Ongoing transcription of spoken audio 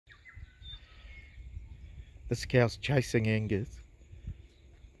This cow's chasing Angus.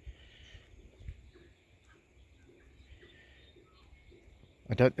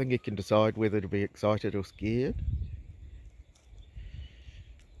 I don't think he can decide whether to be excited or scared.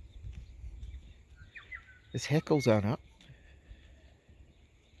 His hackles aren't up,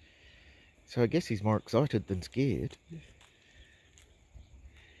 so I guess he's more excited than scared.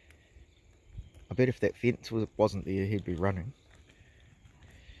 I bet if that fence wasn't there, he'd be running.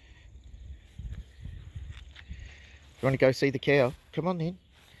 You want to go see the cow? Come on then.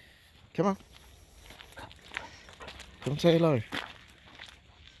 Come on. Come say hello.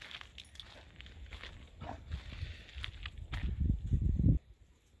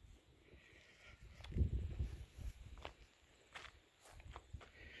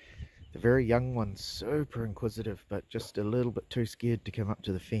 The very young one's super inquisitive, but just a little bit too scared to come up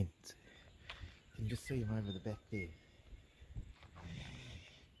to the fence. You can just see him over the back there.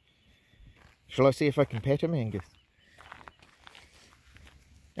 Shall I see if I can pet him, Angus?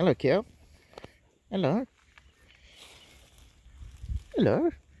 Hello, cow. Hello. Hello.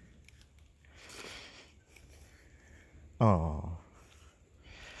 Oh.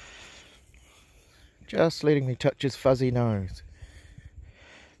 Just letting me touch his fuzzy nose.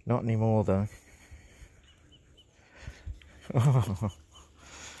 Not anymore, though. Oh.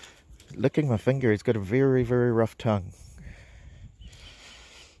 Licking my finger, he's got a very, very rough tongue.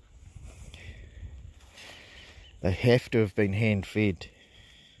 They have to have been hand-fed,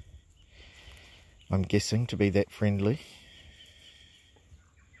 I'm guessing, to be that friendly.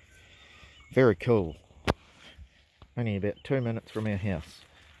 Very cool. Only about 2 minutes from our house.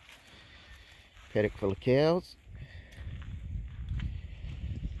 Paddock full of cows.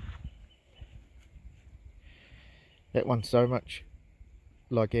 That one's so much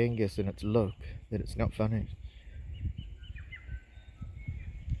like Angus in its look that it's not funny.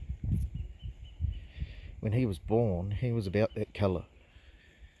 When he was born, he was about that colour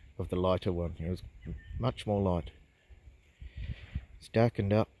of the lighter one. He was much more light. It's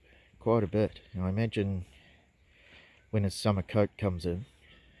darkened up quite a bit. I imagine when his summer coat comes in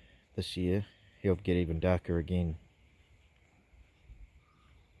this year, he'll get even darker again.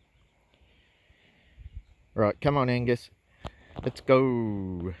 Right, come on Angus, let's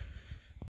go.